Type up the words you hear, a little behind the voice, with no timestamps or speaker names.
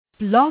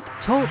Blog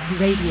Talk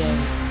Radio.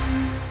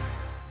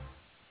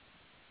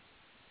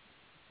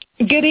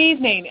 Good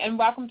evening, and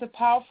welcome to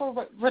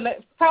Powerful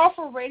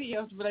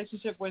Radio's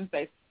Relationship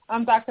Wednesdays.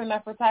 I'm Dr.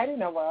 Nefertiti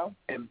Noel.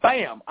 And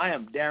bam, I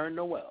am Darren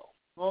Noel.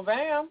 Well,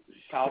 bam.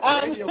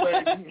 Powerful Radio,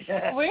 baby.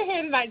 We're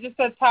here tonight just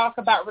to talk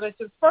about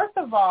relationships. First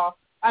of all,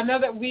 I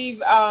know that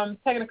we've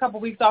taken a couple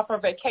weeks off for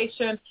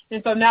vacation,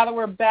 and so now that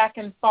we're back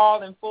in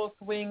fall in full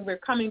swing, we're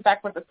coming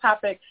back with a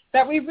topic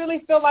that we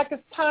really feel like is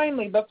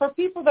timely. But for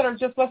people that are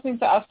just listening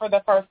to us for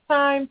the first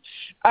time,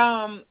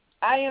 I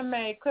am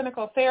a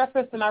clinical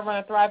therapist, and I run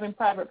a thriving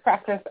private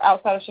practice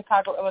outside of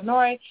Chicago,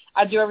 Illinois.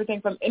 I do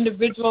everything from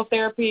individual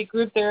therapy,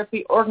 group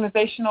therapy,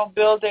 organizational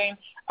building,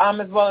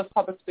 as well as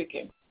public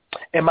speaking.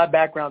 And my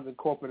background is in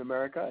corporate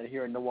America, and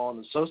here at Noel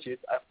 &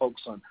 Associates, I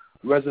focus on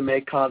resume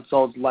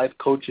consults, life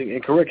coaching,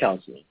 and career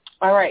counseling.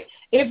 All right.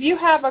 If you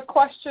have a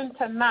question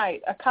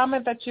tonight, a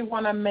comment that you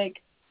want to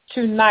make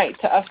tonight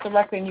to us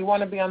directly and you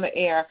want to be on the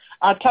air,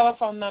 our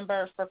telephone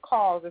number for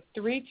calls is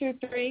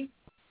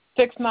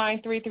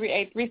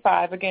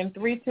 323-693-3835. Again,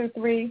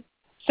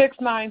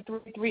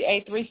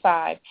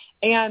 323-693-3835.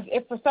 And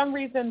if for some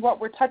reason what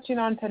we're touching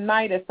on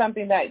tonight is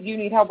something that you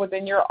need help with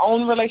in your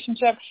own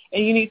relationship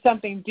and you need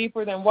something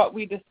deeper than what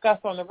we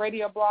discussed on the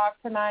radio blog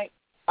tonight,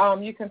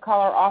 you can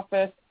call our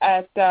office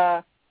at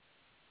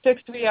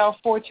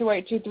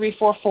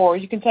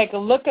 630-428-2344. You can take a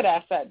look at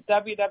us at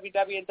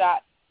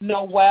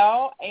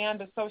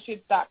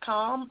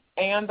www.noelandassociates.com,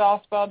 and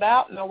all spelled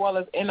out. Noel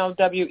is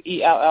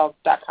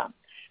Nowell.com.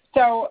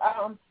 So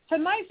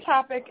tonight's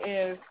topic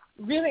is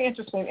really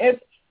interesting. It's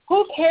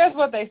who cares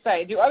what they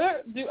say? Do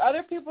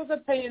other people's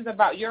opinions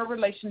about your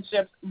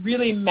relationships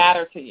really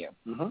matter to you?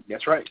 Mm-hmm.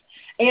 That's right.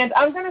 And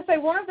I'm going to say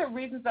one of the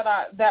reasons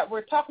that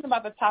we're talking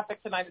about the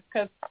topic tonight is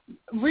because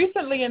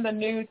recently in the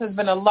news has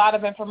been a lot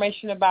of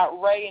information about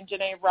Ray and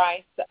Janae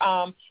Rice,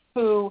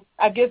 who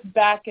I guess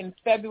back in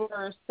February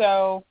or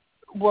so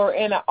were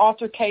in an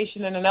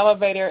altercation in an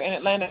elevator in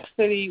Atlantic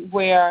City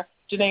where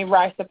Janae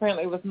Rice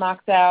apparently was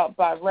knocked out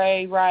by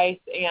Ray Rice,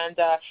 and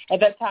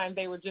at that time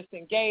they were just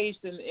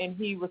engaged, and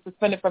he was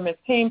suspended from his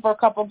team for a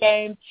couple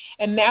games.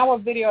 And now a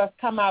video has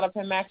come out of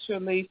him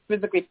actually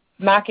physically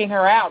knocking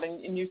her out,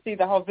 and you see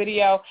the whole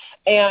video.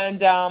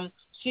 And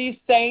she's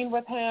staying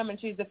with him, and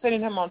she's defending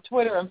him on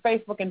Twitter and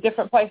Facebook and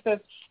different places.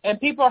 And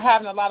people are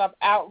having a lot of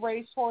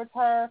outrage towards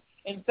her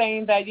and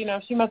saying that, you know,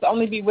 she must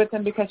only be with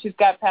him because she's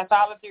got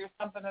pathology or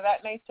something of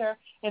that nature.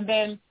 And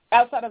then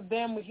outside of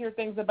them, we hear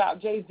things about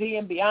Jay-Z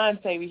and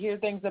Beyonce. We hear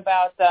things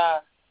about,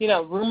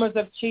 rumors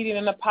of cheating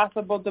and a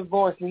possible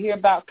divorce. We hear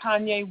about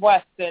Kanye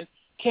West and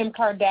Kim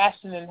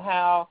Kardashian and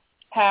how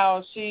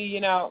she,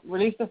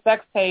 released a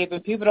sex tape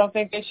and people don't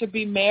think they should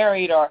be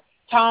married, or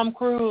Tom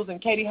Cruise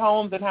and Katie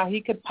Holmes and how he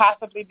could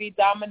possibly be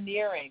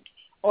domineering,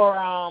 or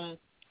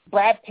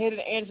Brad Pitt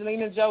and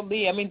Angelina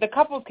Jolie. I mean, the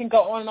couples can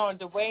go on and on.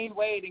 Dwayne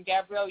Wade and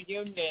Gabrielle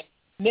Union,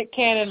 Nick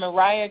Cannon,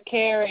 Mariah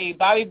Carey,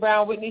 Bobby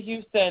Brown, Whitney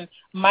Houston,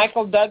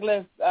 Michael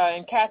Douglas,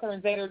 and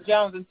Catherine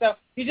Zeta-Jones. And so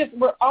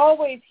we're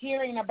always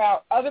hearing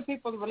about other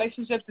people's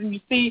relationships, and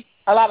you see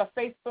a lot of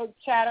Facebook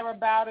chatter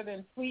about it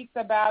and tweets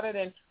about it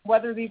and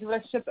whether these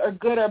relationships are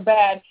good or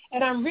bad.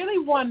 And I'm really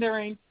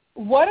wondering,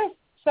 what if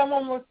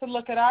someone was to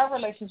look at our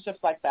relationships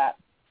like that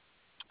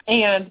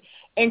and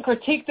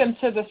critique them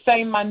to the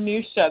same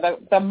minutia,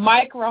 the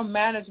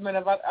micromanagement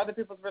of other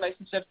people's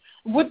relationships?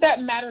 Would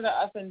that matter to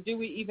us, and do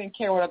we even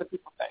care what other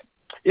people think?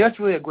 Yeah, that's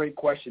really a great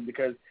question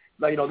because,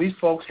 these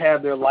folks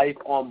have their life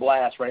on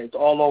blast, right? It's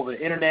all over the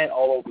Internet,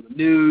 all over the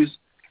news.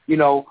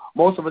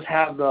 Most of us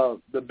have the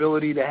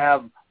ability to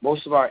have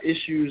most of our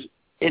issues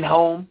in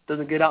home,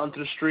 doesn't get out into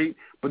the street,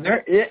 but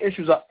their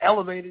issues are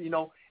elevated,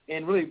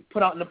 and really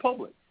put out in the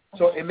public.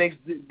 So it makes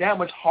it that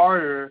much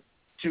harder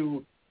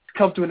to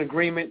come to an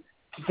agreement,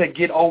 to say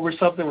get over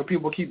something when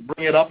people keep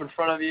bringing it up in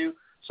front of you.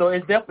 So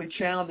it's definitely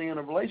challenging in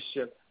a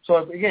relationship.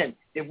 So,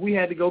 if we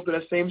had to go through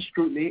that same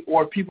scrutiny,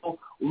 or people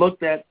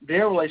looked at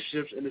their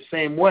relationships in the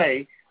same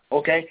way,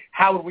 okay,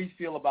 how would we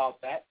feel about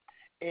that?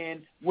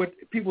 And would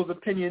people's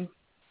opinions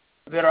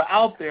that are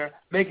out there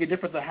make a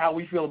difference in how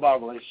we feel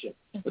about a relationship?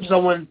 If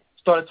someone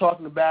started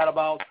talking bad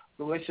about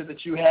the relationship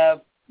that you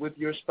have with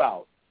your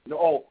spouse,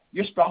 your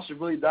spouse is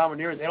really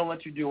domineering, they don't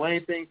let you do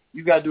anything,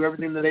 you got to do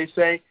everything that they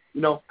say,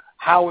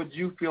 how would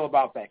you feel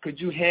about that? Could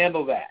you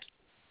handle that?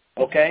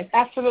 Okay?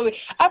 Absolutely.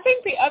 I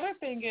think the other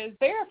thing is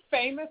they're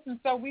famous, and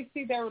so we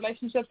see their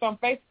relationships on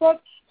Facebook,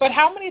 but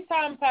how many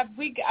times have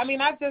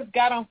I just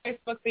got on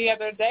Facebook the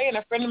other day, and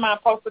a friend of mine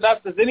posted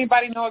up, does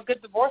anybody know a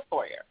good divorce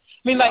lawyer?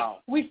 Wow.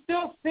 We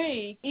still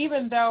see,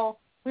 even though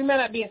we may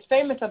not be as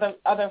famous as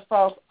other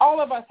folks,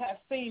 all of us have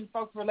seen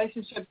folks'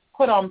 relationships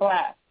put on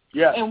blast.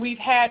 Yeah. And we've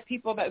had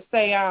people that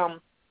say,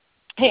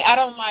 hey, I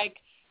don't like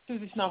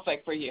Susie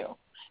Snowflake for you.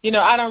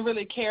 I don't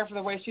really care for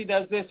the way she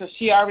does this, or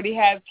she already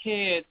has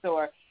kids,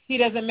 or he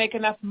doesn't make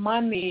enough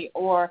money,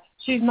 or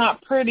she's not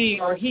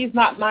pretty, or he's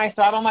not nice,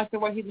 or I don't like the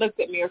way he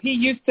looked at me, or he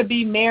used to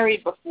be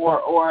married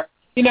before, or,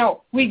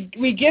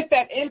 we get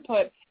that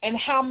input, and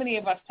how many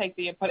of us take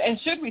the input, and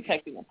should we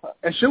take the input?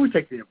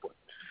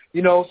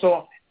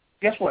 So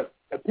guess what?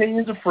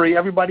 opinions are free.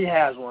 Everybody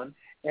has one.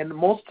 And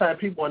most of the time,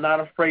 people are not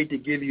afraid to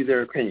give you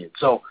their opinion.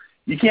 So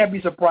you can't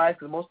be surprised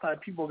because most of the time,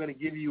 people are going to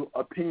give you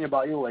opinion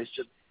about your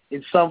relationship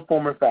in some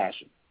form or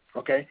fashion,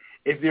 okay?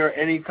 If they're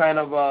any kind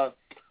of a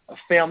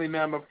family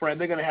member, friend,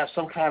 they're going to have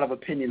some kind of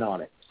opinion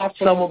on it.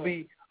 Absolutely. Some will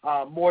be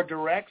more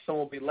direct. Some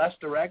will be less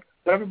direct.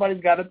 But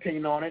everybody's got an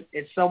opinion on it,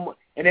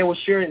 and they will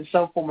share it in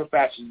some form or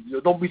fashion.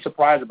 Don't be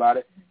surprised about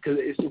it because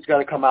it's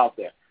going to come out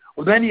there.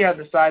 Well, then you have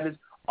to decide is,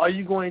 are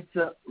you going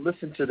to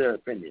listen to their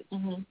opinion?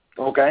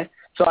 Mm-hmm. Okay?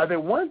 So I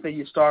think one thing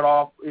you start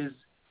off is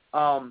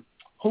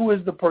who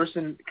is the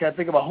person, can I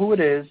think about who it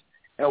is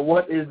and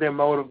what is their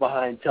motive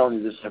behind telling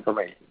you this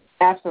information?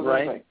 Absolutely.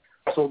 Right?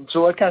 So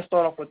I kind of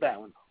start off with that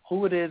one.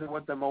 Who it is and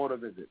what their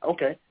motive is.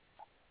 Okay.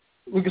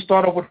 We can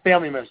start off with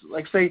family members.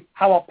 Like, say,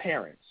 how about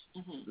parents?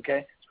 Mm-hmm.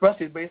 Okay?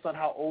 Especially based on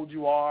how old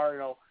you are. You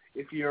know,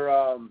 if you're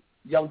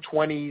young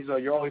 20s or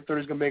your early 30s,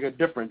 it's going to make a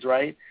difference,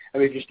 right? I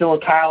mean, if you're still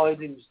in college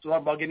and you're still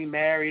about getting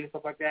married and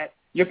stuff like that,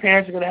 your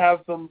parents are going to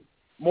have some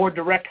more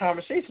direct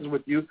conversations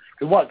with you.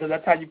 Because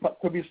that's how you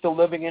could be still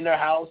living in their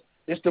house.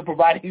 They're still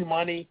providing you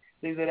money,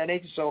 things of that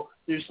nature. So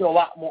there's still a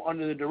lot more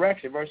under the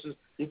direction versus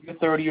if you're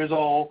 30 years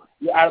old,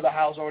 you're out of the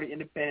house already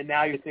independent,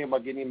 now you're thinking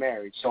about getting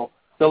married. So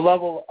the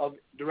level of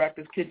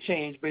directives could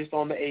change based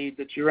on the age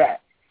that you're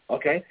at,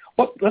 okay?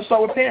 But let's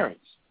start with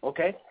parents,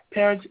 okay?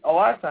 Parents, a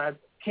lot of times,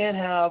 can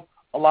have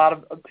a lot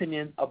of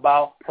opinion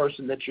about the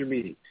person that you're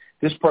meeting.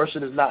 This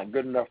person is not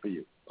good enough for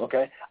you,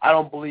 okay? I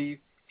don't believe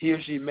he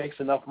or she makes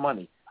enough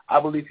money. I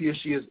believe he or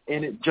she is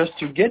in it just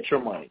to get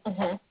your money,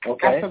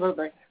 okay?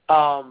 Absolutely.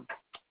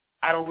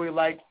 I don't really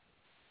like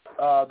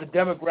the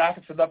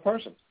demographics of that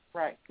person.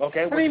 Right.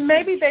 Okay. I mean,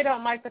 maybe they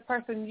don't like the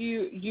person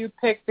you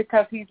picked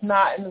because he's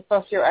not in the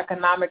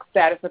socioeconomic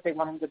status that they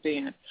want him to be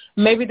in.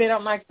 Maybe they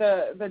don't like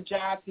the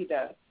job he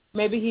does.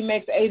 Maybe he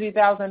makes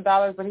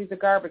 $80,000, but he's a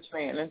garbage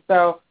man, and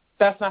so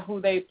that's not who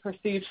they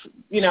perceive,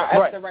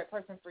 as the right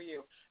person for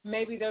you.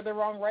 Maybe they're the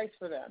wrong race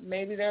for them.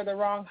 Maybe they're the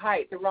wrong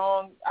height, the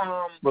wrong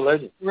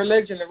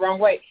religion, the wrong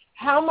way.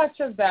 How much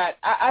of that?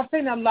 I've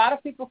seen a lot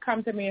of people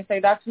come to me and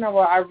say, Dr.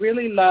 Noel, I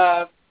really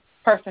love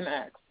person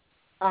X.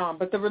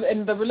 But the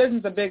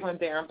religion's a big one,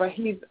 Darren, but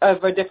he's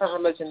of a different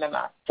religion than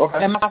us.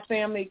 Okay. And my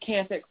family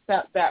can't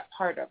accept that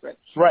part of it.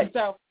 Right. And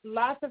so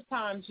lots of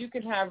times you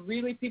can have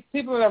really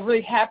people that are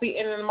really happy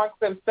in and amongst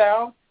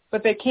themselves,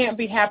 but they can't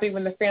be happy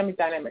when the family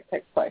dynamic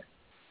takes place.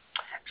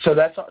 So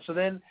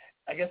then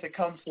I guess it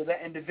comes to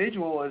that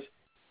individual is,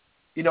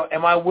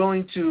 am I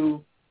willing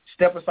to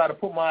step aside and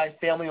put my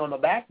family on the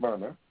back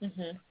burner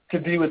to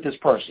be with this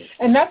person?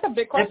 And that's a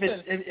big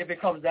question. If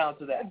it comes down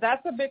to that.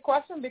 That's a big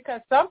question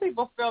because some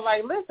people feel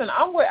like, listen,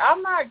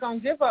 I'm not going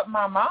to give up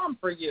my mom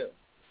for you.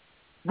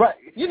 Right.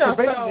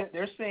 So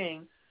they're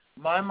saying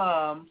my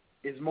mom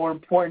is more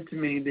important to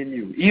me than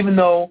you, even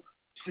though,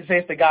 say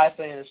it's the guy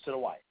saying this to the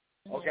wife,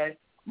 okay?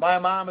 My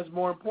mom is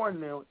more important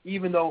than you,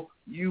 even though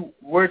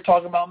we're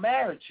talking about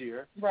marriage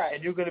here. Right.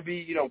 And you're going to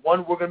be, we're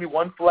going to be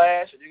one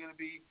flesh, and you're going to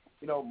be,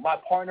 my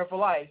partner for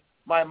life.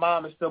 My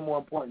mom is still more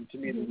important to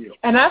me than you.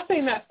 And I've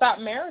seen that stop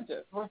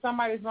marriages where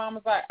somebody's mom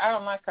is like, I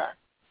don't like her.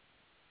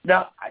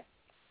 Now,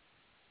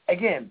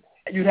 again,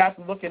 you'd have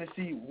to look in and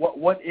see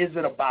what is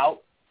it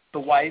about the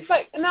wife.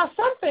 Now,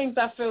 some things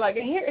I feel like,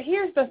 and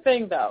here's the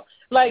thing, though.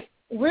 Like,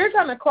 we're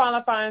going to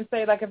qualify and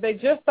say, like, if they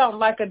just don't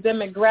like a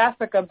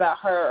demographic about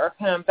her or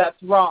him,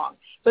 that's wrong.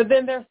 But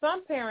then there's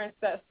some parents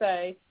that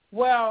say,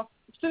 well,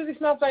 Susie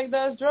Snowflake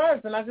does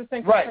drugs, and I just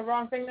think that's the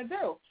wrong thing to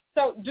do.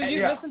 So do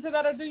you listen to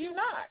that or do you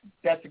not?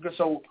 That's good.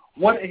 So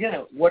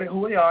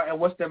who they are and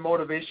what's their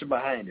motivation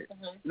behind it?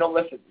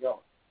 Listen,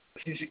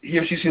 he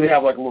or she seems to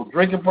have like a little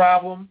drinking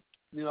problem.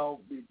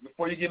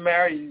 Before you get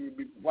married,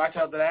 you watch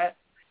out for that.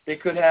 They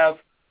could have.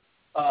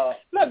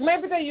 Look,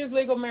 maybe they use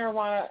legal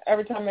marijuana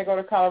every time they go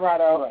to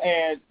Colorado,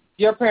 and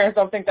your parents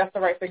don't think that's the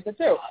right thing to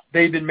do.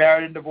 They've been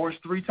married and divorced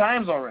 3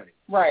 times already.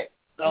 Right.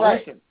 Now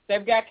listen,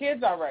 they've got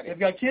kids already.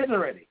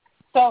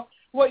 So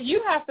what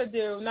you have to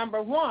do,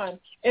 number one,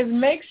 is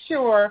make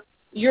sure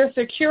you're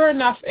secure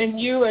enough in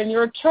you and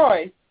your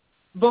choice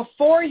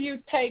before you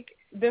take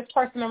this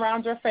person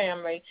around your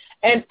family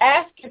and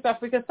ask yourself,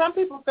 because some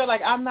people feel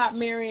like I'm not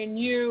marrying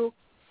you,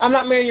 I'm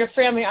not marrying your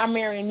family, I'm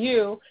marrying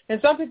you.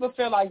 And some people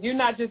feel like you're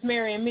not just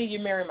marrying me,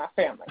 you're marrying my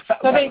family. So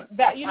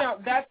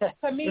that's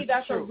to me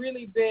that's a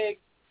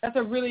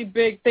really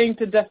big thing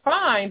to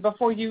define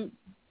before you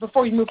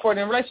move forward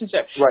in a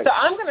relationship. Right. So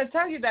I'm going to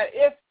tell you that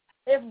if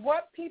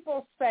what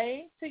people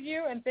say to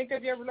you and think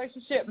of your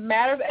relationship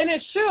matters, and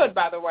it should,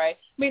 by the way.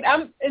 I mean,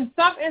 in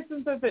some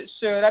instances it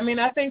should. I mean,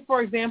 I think,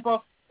 for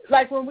example,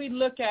 like when we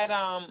look at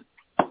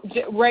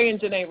Ray and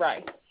Janae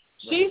Rice,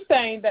 she's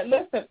saying that,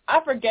 listen,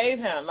 I forgave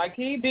him. Like,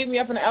 he beat me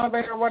up in the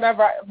elevator or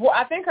whatever.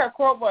 I think her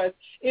quote was,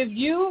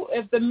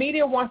 if the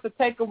media wants to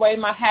take away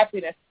my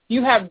happiness,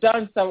 you have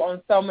done so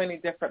on so many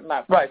different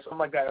levels. Right. Oh,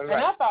 my God. Right.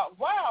 And I thought,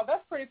 wow,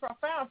 that's pretty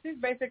profound. She's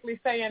basically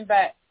saying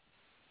that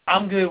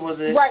I'm good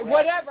with it. Right.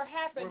 Whatever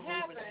happened,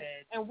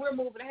 and we're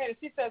moving ahead. And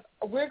she says,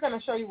 we're going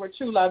to show you what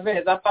true love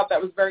is. I thought that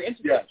was very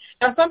interesting. Yeah.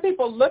 Now, some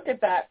people look at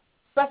that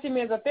especially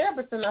me as a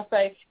therapist, and I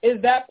say,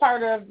 is that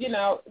part of,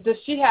 does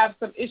she have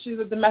some issues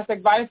with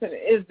domestic violence?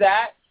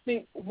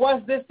 And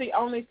was this the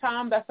only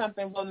time? That's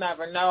something we'll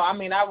never know. I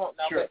mean, I won't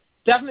know, Sure. but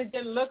definitely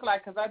didn't look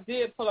like, because I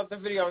did pull up the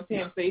video on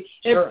TMC.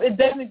 Sure. It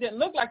definitely didn't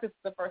look like this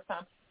is the first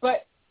time.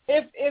 But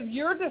if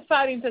you're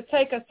deciding to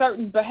take a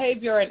certain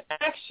behavior and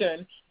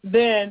action,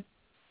 then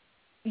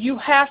you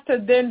have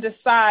to then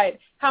decide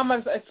how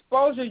much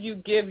exposure you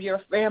give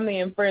your family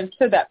and friends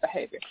to that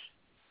behavior.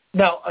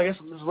 Now, I guess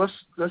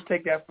let's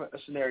take that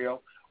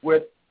scenario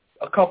with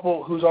a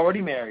couple who's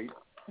already married,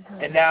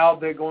 and now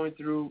they're going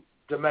through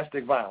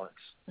domestic violence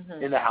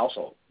in the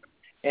household.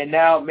 And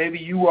now maybe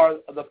you are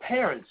the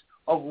parents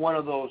of one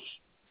of those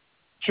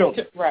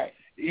children. Right.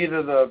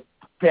 Either the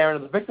parent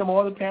of the victim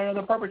or the parent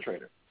of the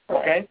perpetrator.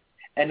 Okay? Right.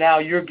 And now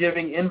you're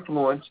giving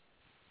influence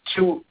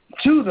to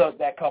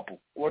that couple,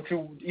 or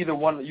to either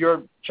one,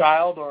 your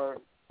child,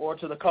 or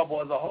to the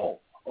couple as a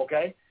whole.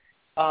 Okay?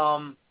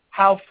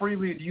 How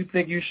freely do you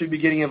think you should be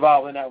getting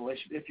involved in that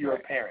relationship if you're a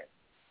parent?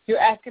 You're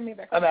asking me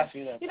that question? I'm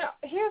asking you that.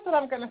 Here's what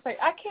I'm going to say.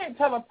 I can't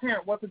tell a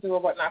parent what to do or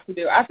what not to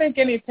do. I think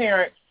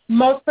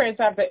most parents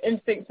have the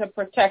instinct to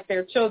protect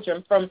their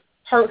children from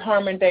hurt,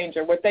 harm, and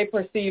danger, what they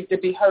perceive to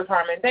be hurt,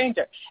 harm, and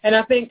danger. And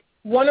I think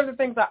one of the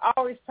things I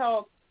always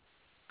tell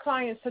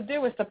clients to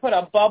do is to put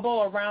a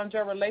bubble around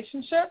your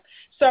relationship.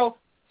 So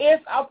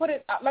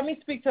let me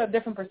speak to a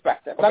different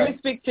perspective. Okay. Let me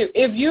speak to,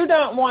 if you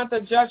don't want the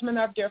judgment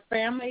of your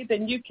family,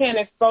 then you can't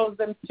expose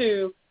them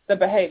to the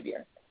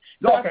behavior.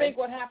 So I think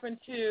what happened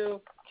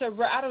to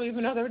I don't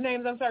even know their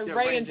names, I'm sorry,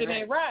 Ray and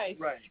Janae Rice,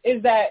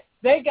 is that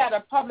they got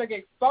a public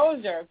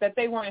exposure that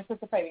they weren't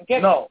anticipating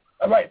getting. No,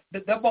 right.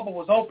 That bubble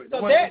was open.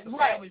 So they're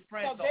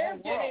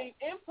getting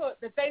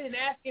input that they didn't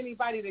ask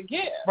anybody to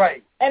give.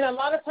 Right. And a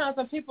lot of times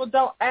when people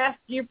don't ask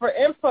you for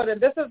input, and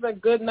this is a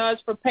good nudge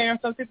for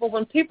parents, some people,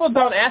 when people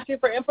don't ask you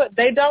for input,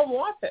 they don't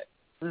want it.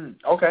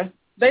 Okay.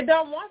 They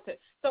don't want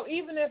it. So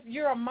even if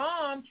you're a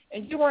mom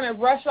and you want to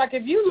rush, like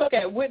if you look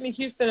at Whitney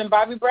Houston and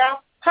Bobby Brown,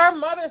 her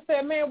mother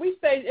said, man, we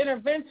staged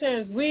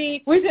interventions.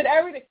 We did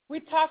everything.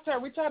 We talked to her.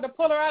 We tried to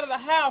pull her out of the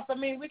house. I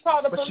mean, we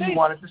called the police. But she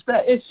wanted to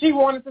stay. And she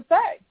wanted to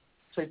stay.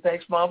 Say,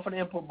 thanks, Mom, for the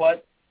input,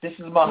 but this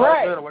is my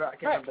husband or whatever. I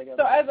can't think of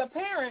it. So as a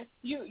parent,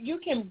 you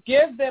can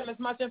give them as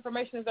much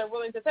information as they're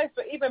willing to take.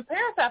 But even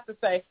parents have to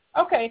say,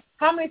 okay,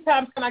 how many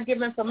times can I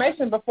give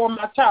information before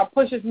my child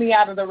pushes me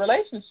out of the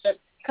relationship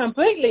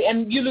completely,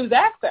 and you lose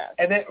access?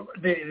 And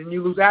then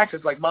you lose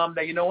access. Like, Mom,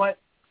 you know what?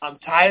 I'm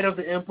tired of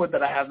the input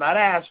that I have not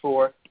asked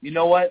for. You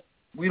know what?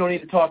 We don't need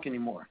to talk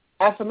anymore.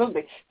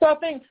 Absolutely. So I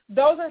think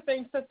those are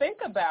things to think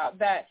about,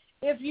 that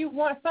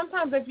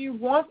sometimes if you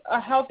want a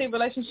healthy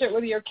relationship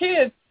with your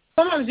kids,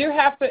 sometimes you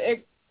have to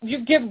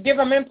give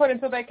them input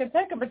until they can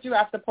take it, but you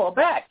have to pull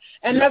back.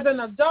 And as an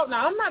adult,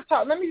 now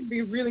let me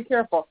be really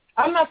careful.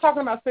 I'm not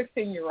talking about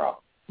 16-year-olds.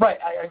 Right,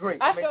 I agree.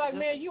 I feel like,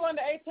 man, you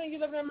under 18, you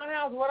living in my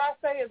house. What I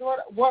say is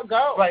what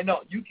goes. Right,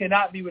 no, you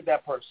cannot be with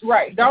that person.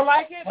 Right, don't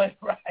like it?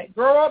 Right.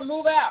 Grow up,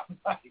 move out.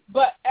 Right.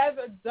 But as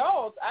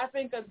adults, I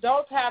think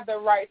adults have the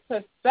right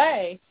to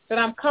say that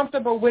I'm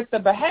comfortable with the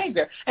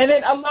behavior. And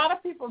then a lot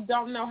of people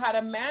don't know how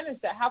to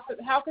manage that.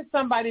 How could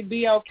somebody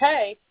be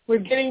okay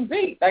with getting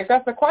beat? Like,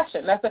 that's the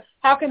question.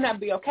 How can that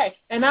be okay?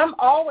 And I'm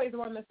always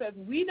one that says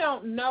we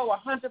don't know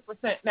 100%.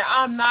 Now,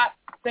 I'm not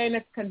saying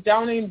it's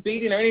condoning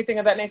beating or anything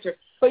of that nature,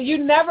 but you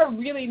never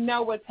really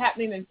know what's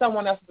happening in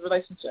someone else's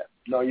relationship.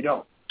 No, you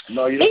don't.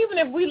 Even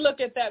if we look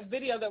at that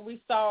video that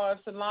we saw of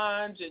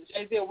Solange and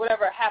Jay-Z or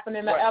whatever happened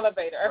in the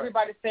elevator,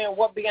 everybody's saying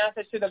what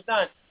Beyonce should have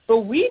done.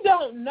 But we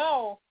don't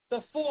know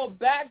the full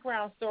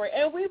background story,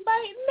 and we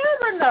may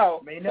never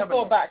know the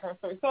full background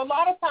story. So a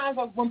lot of times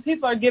when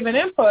people are giving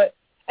input,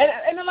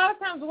 and a lot of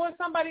times what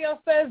somebody else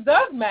says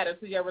does matter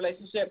to your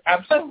relationship.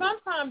 Absolutely. But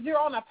sometimes you're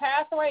on a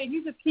pathway, and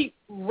you just keep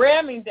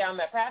ramming down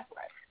that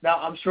pathway. Now,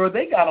 I'm sure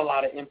they got a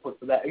lot of input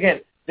for that.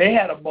 Again, they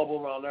had a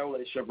bubble around their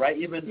relationship, right?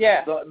 Even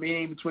the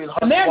meaning between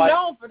husband and wife. And they're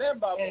known for their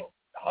bubble. And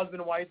husband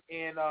and wife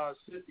and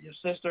your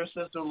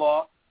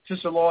sister-in-law.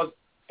 Sister-in-law is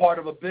part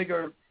of a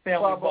bigger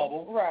family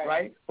bubble,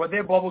 right? But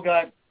their bubble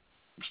got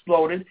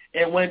exploded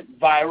and went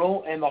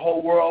viral, and the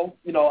whole world,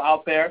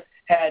 out there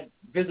had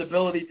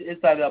visibility to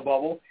inside that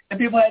bubble, and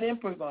people had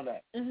input on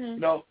that.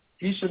 Mm-hmm.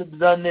 He should have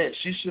done this.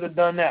 She should have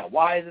done that.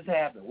 Why is this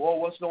happening? Well,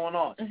 what's going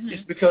on? Mm-hmm.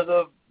 It's because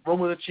of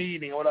rumors of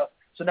cheating or whatever.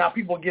 So now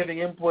people are giving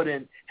input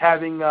and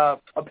having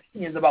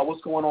opinions about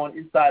what's going on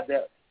inside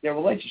their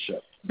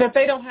relationship. That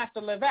they don't have to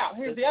live out.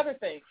 Here's the other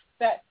thing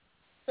that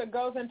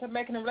goes into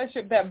making a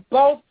relationship, that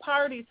both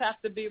parties have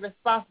to be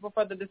responsible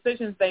for the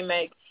decisions they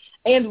make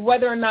and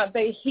whether or not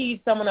they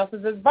heed someone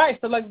else's advice.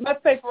 So,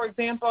 let's say, for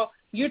example,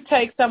 you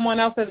take someone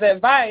else's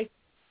advice,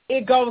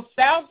 it goes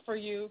south for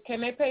you.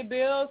 Can they pay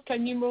bills?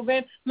 Can you move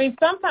in? I mean,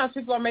 sometimes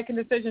people are making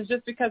decisions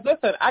just because,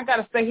 listen, I got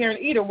to stay here and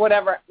eat or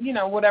whatever,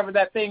 whatever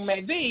that thing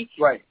may be.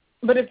 Right.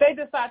 But if they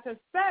decide to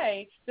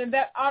stay, then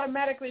that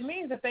automatically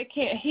means that they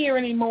can't hear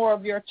any more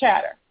of your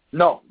chatter.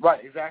 No,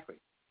 right, exactly.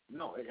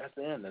 No, that's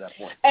the end of that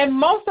point. And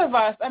most of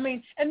us, and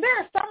there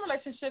are some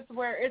relationships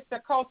where it's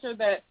the culture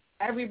that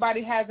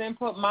everybody has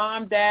input.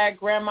 Mom, dad,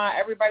 grandma,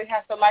 everybody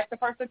has to like the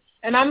person.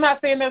 And I'm not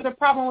saying there's a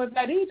problem with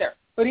that either.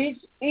 But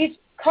each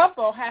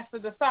couple has to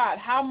decide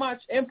how much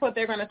input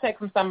they're going to take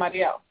from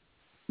somebody else.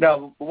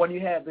 Now, when you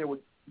had there with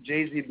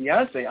Jay-Z and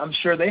Beyonce, I'm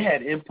sure they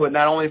had input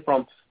not only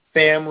from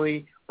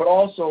family but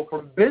also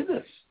from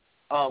business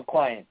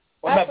clients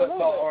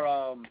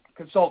or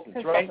consultants,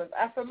 right?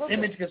 Absolutely.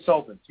 Image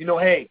consultants.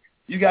 Hey,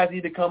 you guys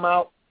need to come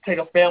out, take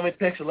a family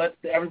picture, let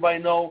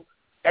everybody know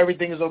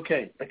everything is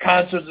okay. The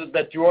concerts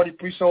that you already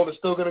pre-sold are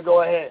still going to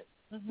go ahead.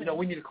 Mm-hmm.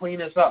 We need to clean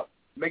this up,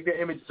 make the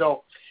image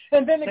so.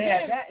 And then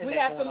again, we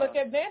have to look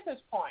at vantage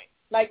point.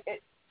 Like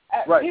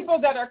people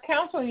that are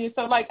counseling you.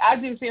 So like I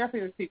do therapy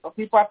with people.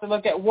 People have to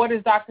look at what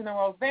is Dr.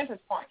 Noel's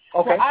vantage point.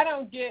 Okay. Well, I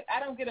don't get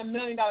 $1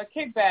 million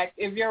kickback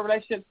if your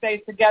relationship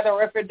stays together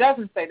or if it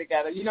doesn't stay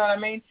together. You know what I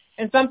mean?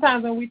 And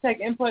sometimes when we take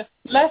input,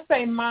 let's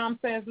say mom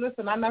says,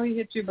 listen, I know he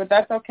hit you, but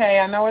that's okay.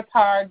 I know it's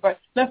hard. But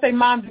let's say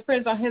mom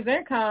depends on his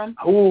income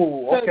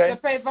to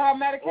pay for her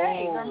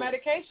Medicaid, her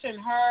medication,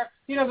 her,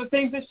 the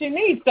things that she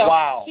needs.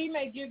 So she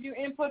may give you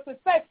input to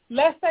say,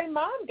 let's say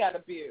mom got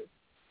abused.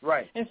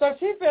 Right. And so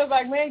she feels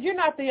like, man, you're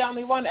not the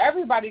only one.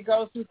 Everybody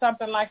goes through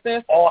something like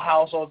this. All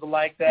households are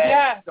like that.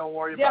 Yeah. Don't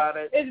worry about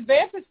it. It's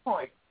vantage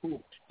point. Ooh.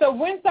 So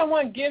when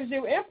someone gives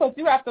you input,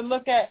 you have to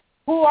look at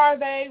who are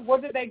they,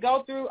 what did they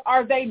go through,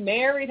 are they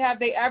married, have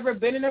they ever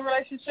been in a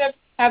relationship,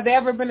 have they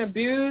ever been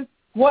abused,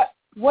 where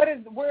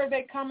are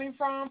they coming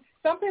from?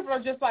 Some people are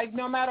just like,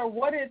 no matter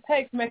what it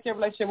takes to make your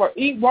relationship work,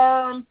 eat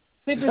worms,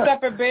 sleep in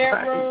separate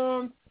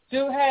bedrooms,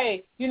 do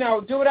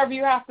whatever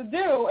you have to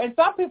do. And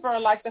some people are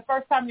like, the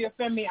first time you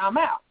offend me, I'm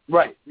out.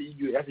 Right.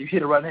 You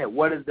hit it right in the head.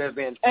 What is the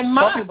advantage? And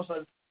some people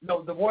say,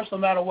 no, divorce no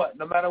matter what.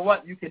 No matter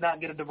what, you cannot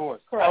get a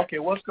divorce. Correct. Okay,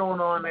 what's going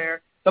on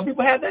there? Some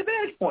people have that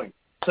vantage point.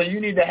 So you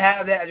need to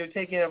have that as you're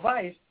taking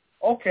advice.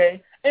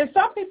 Okay. And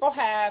some people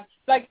have,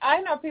 like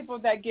I know people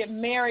that get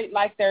married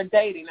like they're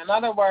dating. In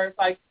other words,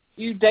 like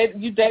you date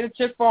a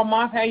chick for a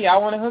month. Hey,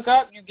 y'all want to hook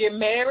up? You get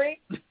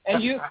married,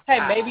 and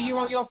maybe you're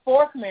on your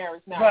fourth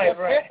marriage now, your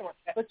fifth one,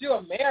 but you're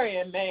a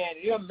marrying man.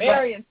 You're a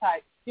marrying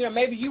type.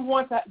 Maybe you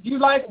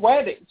like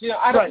weddings.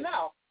 I don't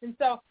know. And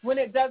so when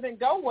it doesn't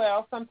go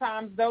well,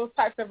 sometimes those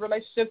types of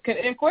relationships can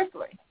end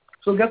quickly.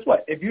 So guess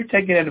what? If you're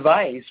taking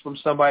advice from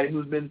somebody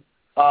who's been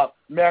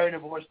married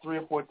and divorced 3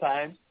 or 4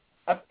 times,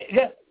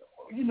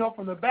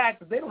 from the back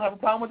that they don't have a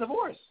problem with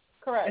divorce.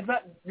 Correct. It's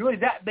not really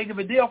that big of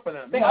a deal for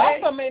them. They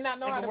also may not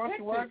know how to pick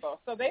people,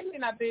 so they may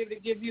not be able to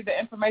give you the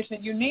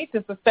information you need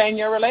to sustain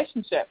your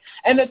relationship.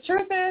 And the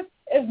truth is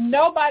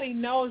nobody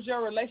knows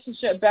your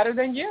relationship better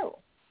than you.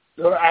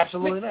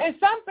 Absolutely not. And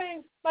some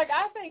things, like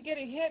I think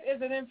getting hit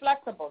is an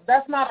inflexible.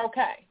 That's not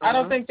okay. I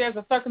don't think there's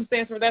a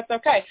circumstance where that's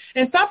okay.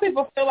 And some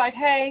people feel like,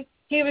 hey,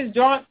 he was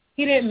drunk,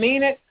 he didn't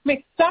mean it. I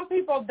mean, some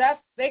people,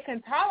 they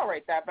can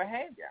tolerate that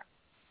behavior.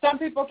 Some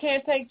people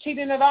can't take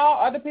cheating at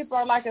all. Other people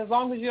are like, as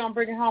long as you don't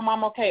bring it home,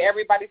 I'm okay.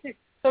 Everybody sees.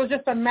 So it's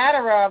just a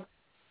matter of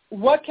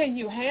what can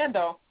you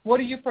handle? What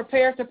are you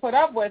prepared to put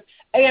up with?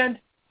 And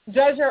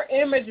does your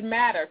image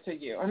matter to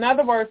you? In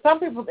other words, some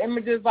people's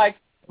images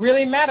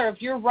really matter.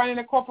 If you're running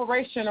a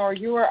corporation or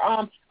you're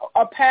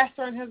a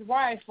pastor and his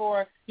wife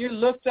or you're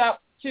looked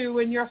up to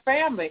in your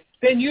family,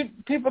 then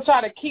people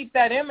try to keep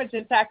that image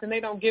intact and they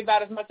don't give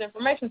out as much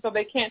information so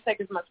they can't take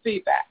as much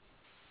feedback.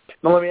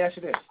 Now let me ask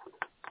you this.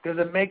 Does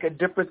it make a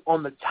difference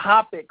on the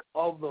topic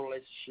of the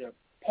relationship,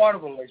 part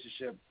of the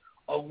relationship,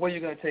 of where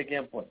you're going to take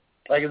input?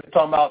 Like if they're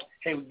talking about,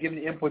 hey, we're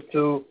giving input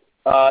to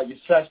your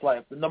sex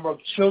life, the number of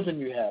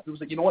children you have. People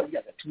say, you know what, you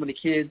got too many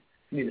kids.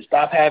 You need to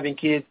stop having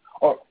kids.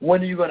 Or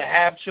when are you going to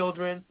have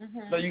children?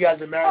 So you guys have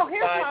been married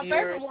for 5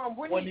 years.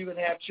 When are you going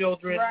to have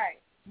children?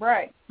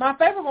 Right. My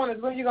favorite one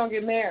is when you're going to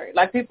get married.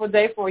 Like people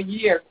date for a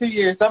year, 2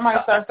 years. Somebody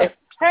starts saying,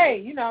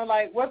 hey,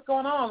 what's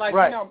going on? Like,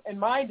 in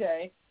my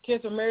day,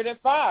 kids were married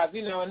at 5,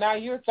 and now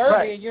you're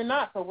 30 and you're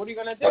not. So what are you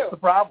going to do? What's the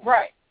problem?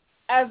 Right.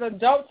 As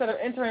adults that are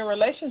entering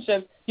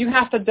relationships, you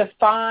have to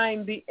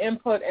define the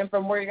input and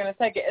from where you're going to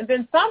take it. And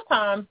then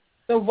sometimes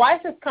the wife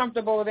is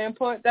comfortable with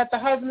input that the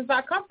husband is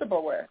not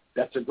comfortable with.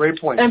 That's a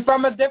great point. And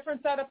from a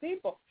different set of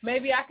people.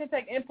 Maybe I can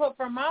take input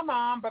from my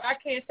mom, but I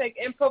can't take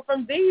input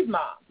from Dee's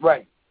mom.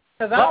 Right.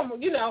 Because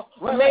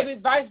or maybe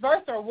vice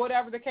versa or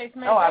whatever the case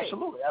may be. Oh,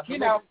 absolutely.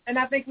 And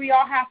I think we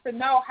all have to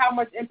know how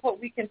much input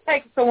we can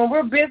take. So when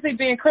we're busy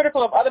being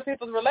critical of other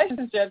people's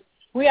relationships,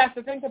 we have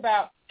to think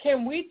about,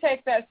 can we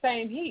take that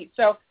same heat?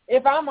 So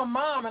if I'm a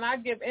mom and I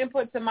give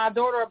input to my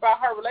daughter about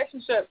her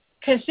relationship,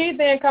 can she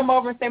then come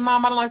over and say,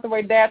 Mom, I don't like the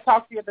way Dad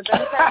talks to you at the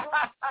dinner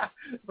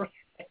table?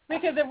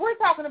 Because if we're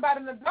talking about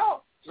an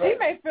adult, she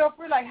may feel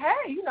free like,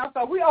 hey,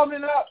 so we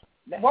opening up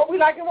what we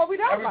like and what we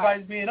don't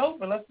Everybody's being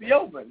open. Let's be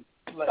open.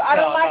 So I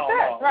don't like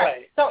that.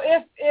 Right. So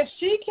if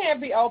she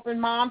can't be open,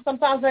 Mom,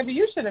 sometimes maybe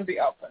you shouldn't be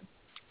open.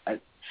 And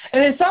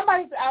then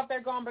somebody's out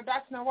there going, but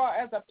Dr. Noel,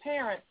 as a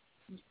parent,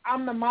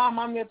 I'm the mom,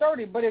 I'm the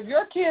authority. But if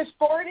your kid's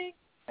 40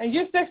 and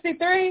you're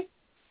 63,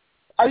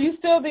 are you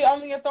still the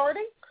only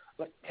authority?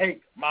 Hey,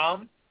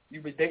 Mom,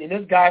 you've been dating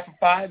this guy for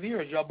 5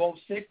 years. Y'all both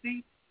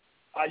 60.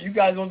 you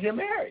guys going to get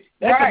married.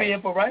 That could be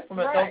info, right? From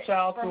an adult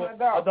child to an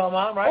adult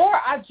mom, right? Or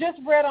I just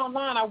read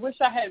online, I wish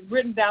I had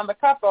written down the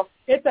couple.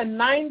 It's a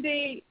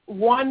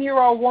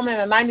 91-year-old woman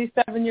and a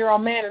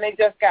 97-year-old man, and they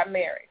just got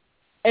married.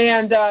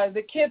 And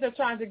the kids are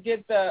trying to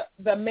get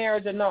the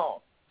marriage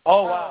annulled.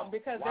 Oh, wow.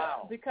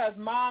 Because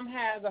mom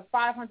has a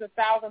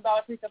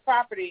 $500,000 piece of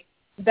property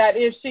that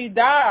if she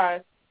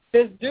dies,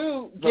 this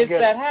dude gets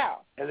that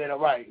house. And they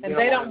don't, And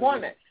they don't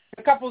want it.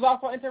 The couple's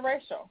also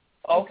interracial.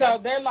 Okay. So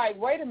they're like,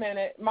 wait a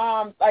minute,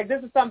 Mom, like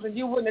this is something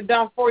you wouldn't have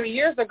done 40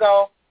 years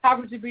ago. How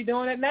could you be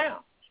doing it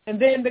now? And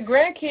then the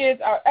grandkids,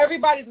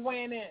 everybody's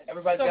weighing in.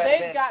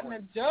 They've gotten a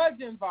judge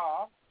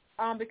involved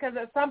because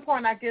at some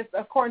point, I guess,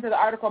 according to the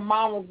article,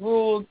 Mom was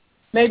ruled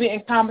maybe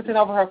incompetent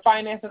over her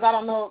finances. I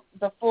don't know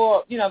the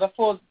full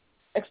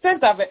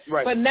extent of it.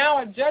 Right. But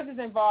now a judge is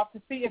involved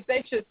to see if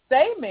they should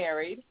stay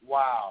married.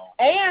 Wow.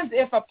 And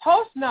if a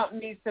postnup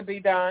needs to be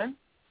done.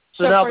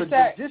 So now the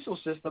judicial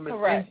system is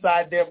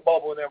inside their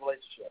bubble in their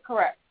relationship.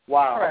 Correct.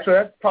 Wow. Correct. So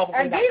that's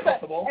probably not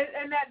comfortable.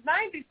 And at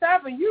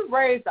 97, you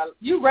raise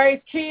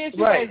kids,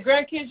 you raise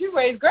grandkids, you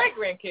raise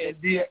great-grandkids.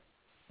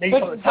 They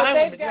got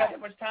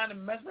that much time to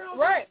mess around.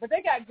 Right, but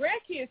they got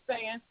grandkids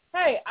saying,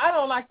 hey, I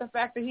don't like the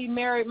fact that he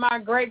married my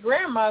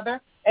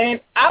great-grandmother,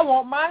 and I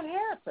want my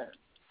inheritance.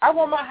 I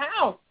want my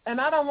house, and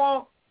I don't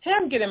want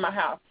him getting my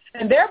house.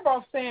 And they're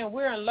both saying,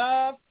 we're in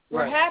love,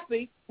 we're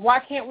happy, why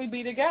can't we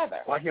be together?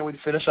 Why can't we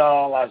finish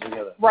our lives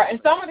together? Right, and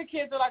some of the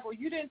kids are like, well,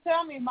 you didn't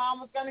tell me Mom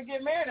was going to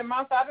get married, and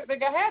Mom said I didn't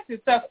think I had to.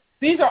 So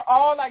these are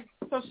all like,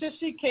 so should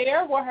she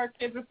care what her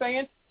kids are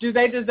saying? Do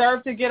they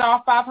deserve to get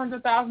off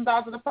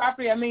 $500,000 of the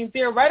property? I mean,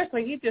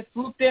 theoretically, he just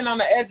swooped in on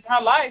the edge of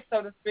her life,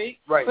 so to speak.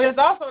 Right. But it's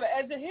also the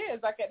edge of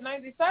his. Like at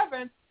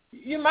 97,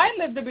 you might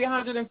live to be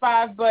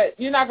 105, but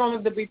you're not going to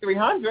live to be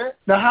 300.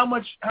 Now, how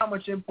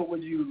much input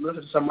would you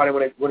listen to somebody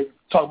when they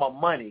talk about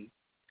money,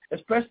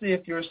 especially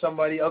if you're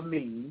somebody of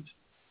means,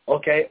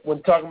 okay,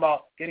 when talking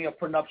about getting a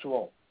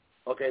prenuptial,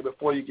 okay,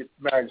 before you get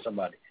married to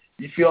somebody?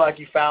 You feel like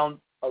you found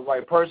a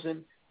right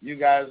person, you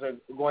guys are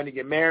going to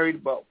get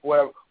married, but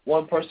whatever,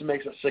 one person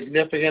makes a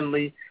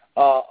significantly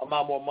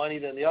amount more money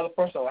than the other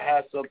person or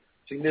has some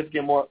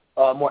significant more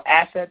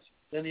assets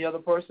than the other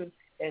person,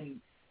 and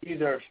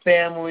either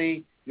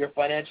family, your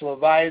financial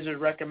advisor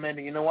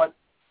recommending, you know what,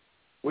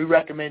 we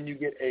recommend you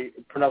get a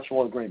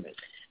prenuptial agreement.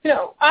 You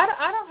know, I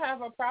don't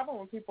have a problem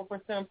with people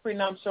pursuing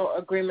prenuptial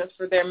agreements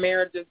for their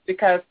marriages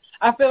because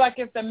I feel like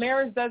if the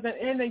marriage doesn't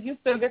end, then you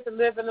still get to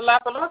live in the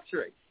lap of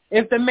luxury.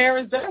 If the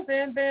marriage does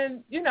end,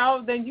 then you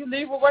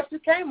leave with what you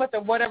came with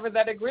or whatever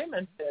that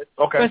agreement is.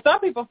 Okay. But some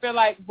people feel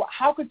like, well,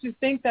 how could you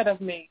think that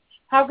of me?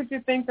 How could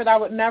you think that I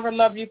would never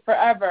love you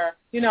forever?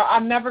 You know,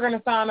 I'm never going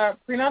to sign a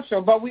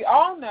prenuptial. But we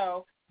all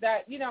know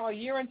that, you know, a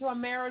year into a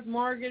marriage,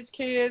 mortgage,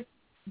 kids,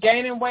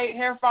 gaining weight,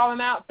 hair falling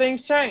out, things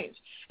change.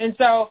 And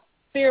so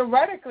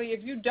theoretically,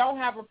 if you don't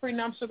have a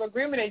prenuptial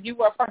agreement and you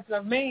were a person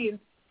of means,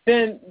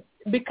 then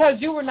because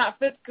you were not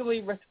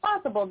fiscally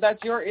responsible,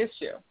 that's your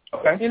issue.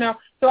 Okay. You know,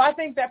 so I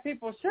think that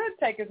people should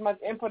take as much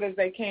input as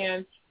they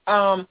can.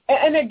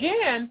 And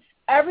again,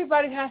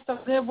 everybody has to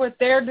live with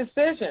their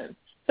decisions.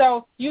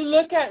 So you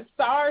look at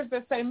stars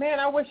that say, man,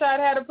 I wish I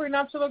had had a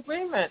prenuptial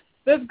agreement.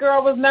 This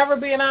girl was never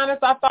being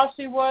honest. I thought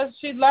she was.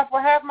 She left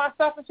with half my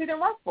stuff and she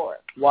didn't work for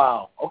it.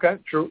 Wow. Okay.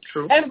 True.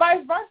 And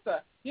vice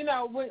versa. You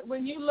know,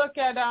 when you look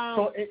at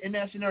so in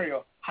that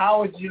scenario,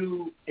 how would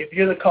you, if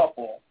you're the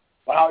couple,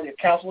 or how would you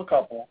counsel a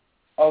couple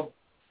of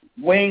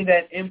weighing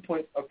that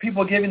input, of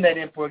people giving that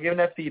input, giving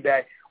that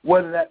feedback,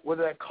 whether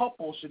that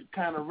couple should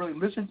kind of really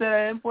listen to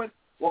that input,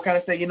 or kind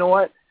of say, you know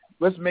what,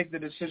 let's make the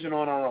decision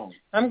on our own?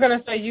 I'm going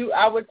to say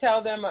I would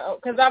tell them,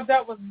 because I've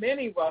dealt with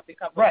many wealthy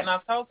couples, and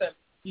I've told them,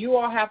 you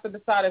all have to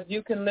decide if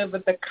you can live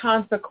with the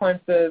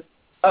consequences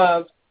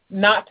of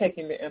not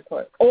taking the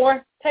input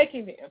or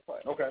taking the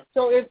input. Okay.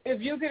 So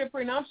if you get a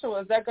prenuptial,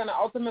 is that going to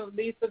ultimately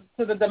lead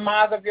to the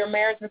demise of your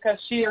marriage because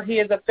she or he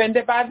is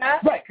offended by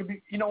that? Right. Could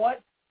be. You know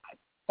what?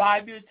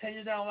 5 years, 10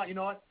 years down the line, you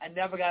know what? I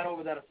never got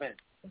over that offense.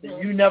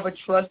 Mm-hmm. You never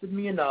trusted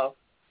me enough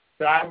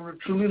that I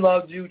truly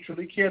loved you,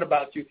 truly cared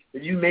about you,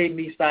 that you made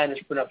me sign this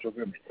prenuptial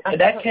agreement. And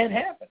that can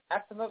happen.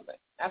 Absolutely.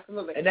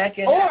 And that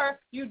can happen. Or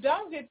you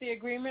don't get the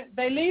agreement,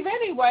 they leave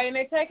anyway, and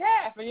they take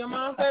half, and your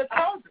mom says,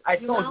 I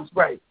told you,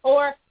 right.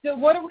 Or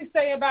what do we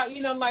say about,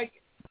 you know, like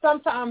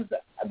sometimes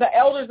the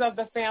elders of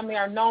the family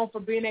are known for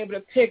being able to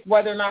pick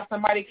whether or not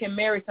somebody can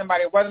marry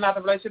somebody, whether or not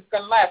the relationship's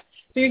going to last.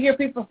 So you hear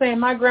people saying,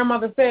 my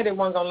grandmother said it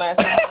wasn't going to last.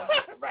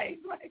 Right.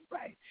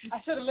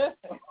 I should have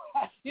listened.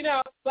 You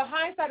know, but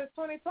hindsight is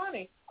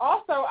 20/20.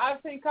 Also, I've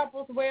seen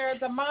couples where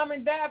the mom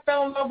and dad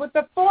fell in love with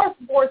the fourth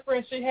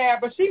boyfriend she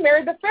had, but she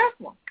married the fifth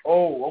one.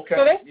 Oh, okay.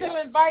 So they're still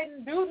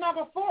inviting dude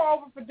number 4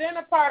 over for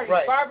dinner parties,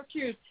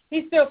 barbecues.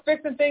 He's still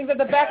fixing things at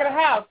the back of the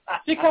house.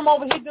 She come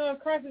over, he's doing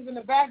crunches in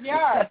the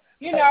backyard,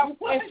 you know,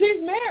 and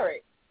she's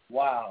married.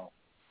 Wow.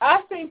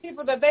 I've seen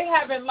people that they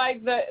haven't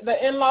liked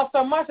the in-laws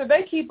so much that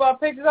they keep up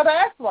pictures of the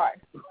ex-wife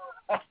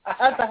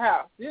at the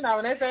house, you know,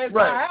 and they say it's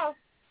my house.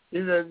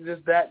 It's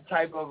just that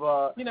type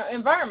of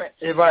environment.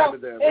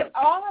 Environment so there. It's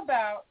all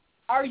about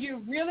are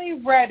you really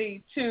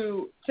ready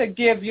to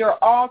give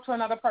your all to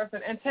another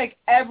person and take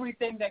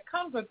everything that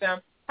comes with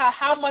them?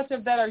 How much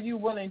of that are you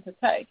willing to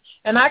take?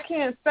 And I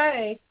can't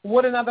say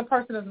what another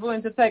person is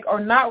willing to take or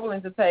not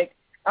willing to take.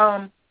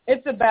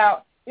 It's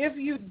about if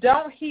you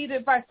don't heed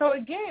advice. So,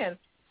 again,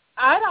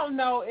 I don't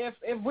know if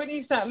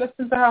Whitney's not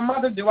listening to her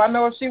mother. Do I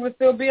know if she would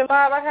still be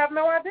alive? I have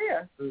no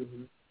idea.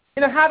 Mm-hmm.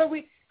 You know,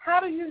 how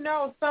do you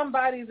know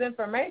somebody's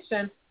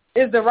information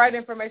is the right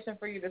information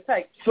for you to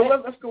take? So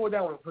let's go with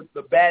that one,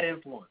 the bad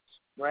influence,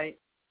 right?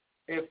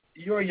 If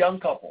you're a young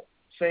couple,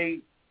 say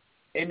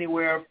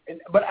anywhere,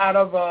 but out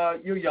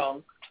of, you're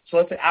young, so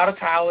let's say out of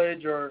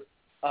college or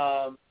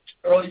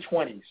early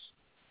 20s,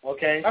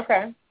 okay?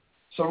 Okay.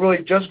 So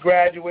really just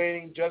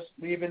graduating, just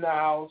leaving the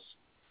house,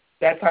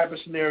 that type of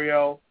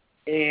scenario,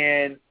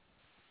 and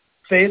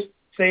say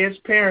it's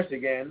parents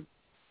again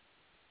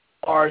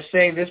are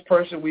saying this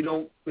person we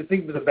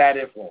think is a bad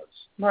influence.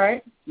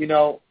 Right. You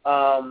know,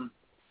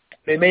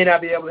 they may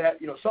not be able to have,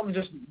 you know, something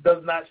just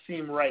does not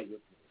seem right with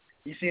him.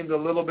 He seems a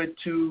little bit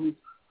too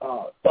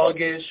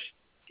thuggish.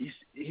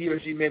 He or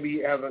she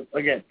maybe have,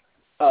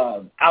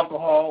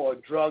 alcohol or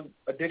drug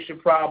addiction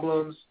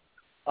problems.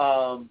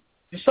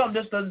 Something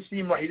just doesn't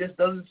seem right. He just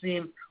doesn't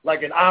seem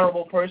like an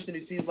honorable person.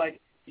 He seems like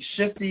he's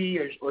shifty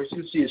or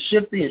she is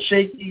shifty and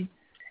shaky.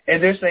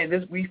 And they're saying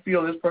this. We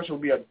feel this person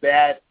will be a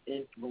bad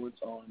influence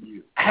on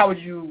you. How would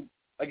you,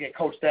 again,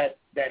 coach that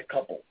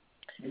couple,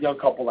 a young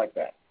couple like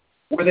that,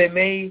 where they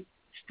may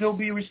still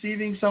be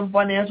receiving some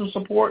financial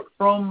support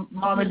from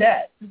mom and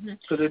dad,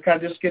 so they're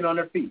kind of just getting on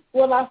their feet?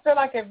 Well, I feel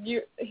like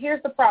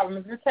here's the problem: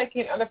 if you're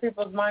taking other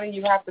people's money,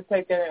 you have to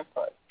take their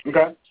input.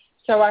 Okay.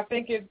 So I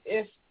think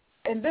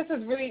and this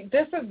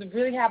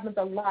really happens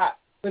a lot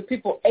with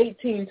people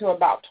 18 to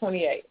about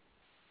 28.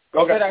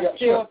 Okay.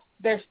 That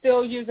they're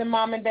still using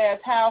mom and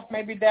dad's house.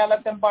 Maybe dad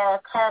let them borrow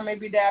a car.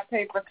 Maybe dad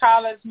paid for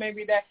college.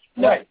 Maybe dad.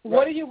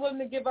 What are you willing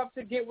to give up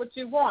to get what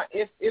you want?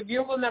 If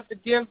you're willing enough to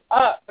give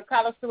up the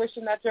college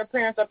tuition that your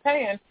parents are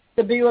paying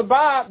to be with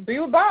Bob, be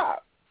with Bob.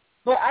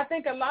 But I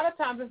think a lot of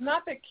times it's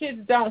not that kids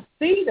don't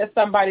see that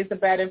somebody's a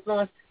bad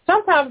influence.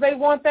 Sometimes they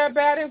want that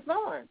bad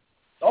influence.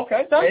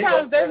 Okay.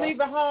 Sometimes they're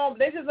leaving home.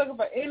 They're just looking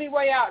for any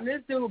way out. And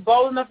this dude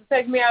bold enough to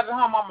take me out of the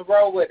home, I'm going to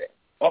roll with it.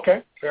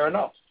 Okay. Fair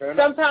enough.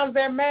 Sometimes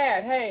they're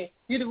mad. Hey,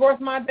 you divorced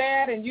my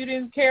dad and you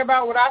didn't care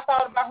about what I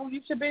thought about who you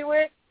should be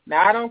with.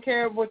 Now I don't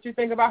care what you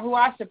think about who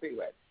I should be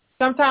with.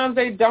 Sometimes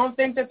they don't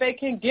think that they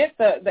can get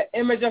the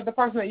image of the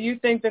person that you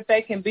think that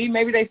they can be.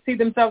 Maybe they see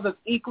themselves as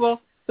equal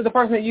to the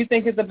person that you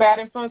think is a bad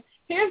influence.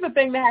 Here's the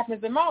thing that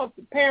happens the most.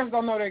 Parents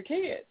don't know their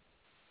kids.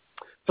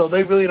 So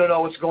they really don't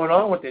know what's going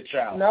on with their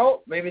child.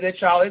 Nope. Maybe their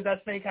child is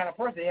that same kind of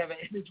person. They have an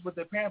image with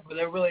their parents, but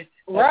they're really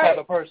that type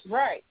of person.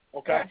 Right.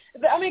 Okay.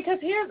 I mean, because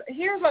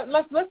here's what,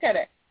 let's look at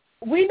it.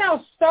 We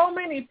know so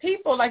many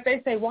people, like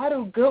they say, why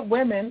do good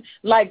women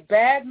like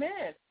bad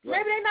men?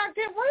 Maybe they're not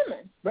good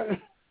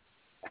women.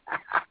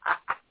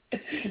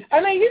 I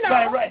mean, you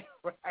know. Right.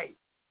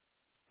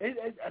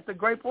 That's a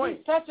great point.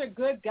 He's such a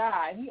good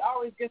guy. He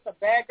always gets a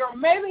bad girl.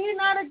 Maybe he's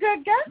not a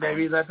good guy.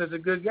 Maybe he's not such a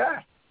good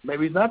guy.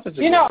 Maybe he's not such a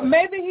good guy. You know,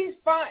 maybe he's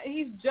fine.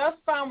 He's just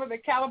fine with the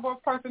caliber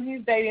of person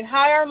he's dating,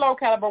 high or low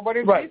caliber,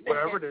 whatever he's thinking.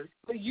 Whatever it is.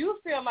 But you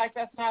feel like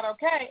that's not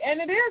okay.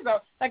 And it is, though.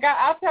 Like,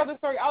 I tell this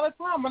story all the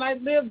time. When I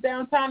lived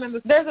downtown, and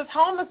there's this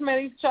homeless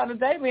man who's trying to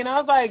date me, and I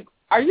was like,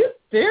 are you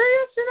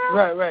serious, you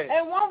know? Right.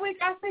 And one week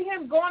I see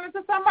him going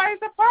into somebody's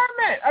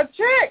apartment, a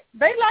chick.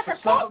 They like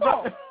a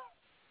couple.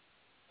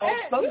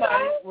 Somebody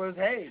was,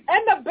 hey.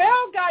 And the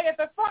bell guy at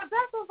the front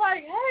desk was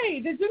like,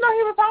 hey, did you know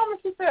he was homeless?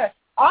 She said,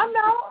 I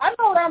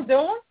know what I'm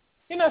doing.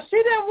 You know, she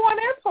didn't want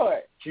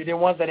input. She didn't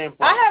want that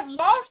input. I have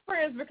lost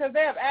friends because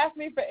they have asked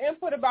me for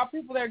input about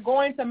people they're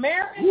going to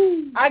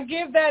marry. I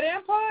give that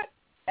input,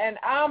 and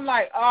I'm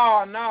like,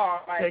 oh, no.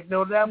 Like, take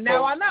note of that.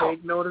 Now I know.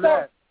 Take note of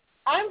that.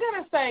 I'm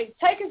going to say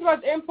take as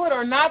much input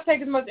or not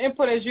take as much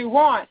input as you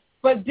want,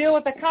 but deal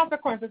with the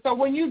consequences. So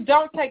when you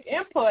don't take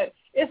input,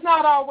 it's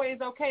not always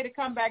okay to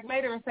come back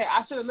later and say,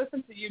 I should have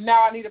listened to you.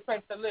 Now I need a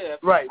place to live.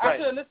 Right. I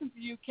should have listened to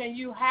you. Can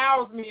you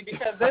house me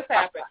because this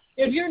happened?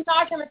 If you're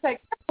not going to take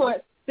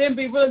input, then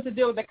be willing to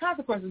deal with the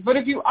consequences. But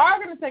if you are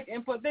going to take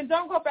input, then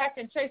don't go back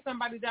and chase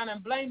somebody down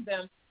and blame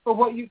them for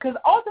what you, because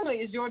ultimately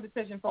it's your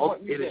decision for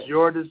what you do. It is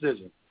your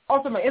decision.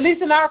 Ultimately, at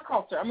least in our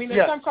culture. I mean,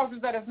 there's some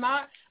cultures that it's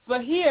not,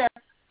 but here,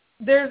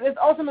 it's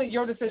ultimately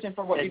your decision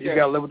for what you do. You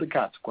got to live with the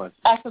consequences.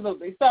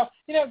 Absolutely. So,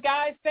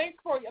 guys, thanks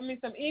for,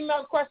 some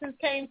email questions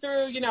came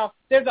through.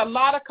 There's a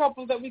lot of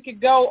couples that we could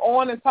go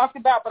on and talk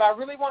about, but I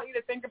really want you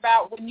to think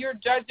about when you're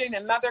judging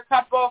another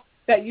couple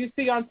that you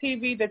see on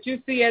TV, that you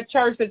see at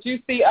church, that you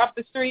see up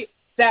the street,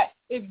 that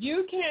if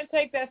you can't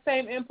take that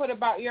same input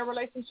about your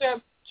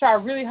relationship, try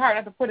really hard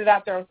not to put it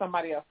out there on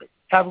somebody else.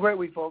 Have a great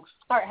week, folks.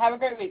 All right, have a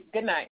great week. Good night.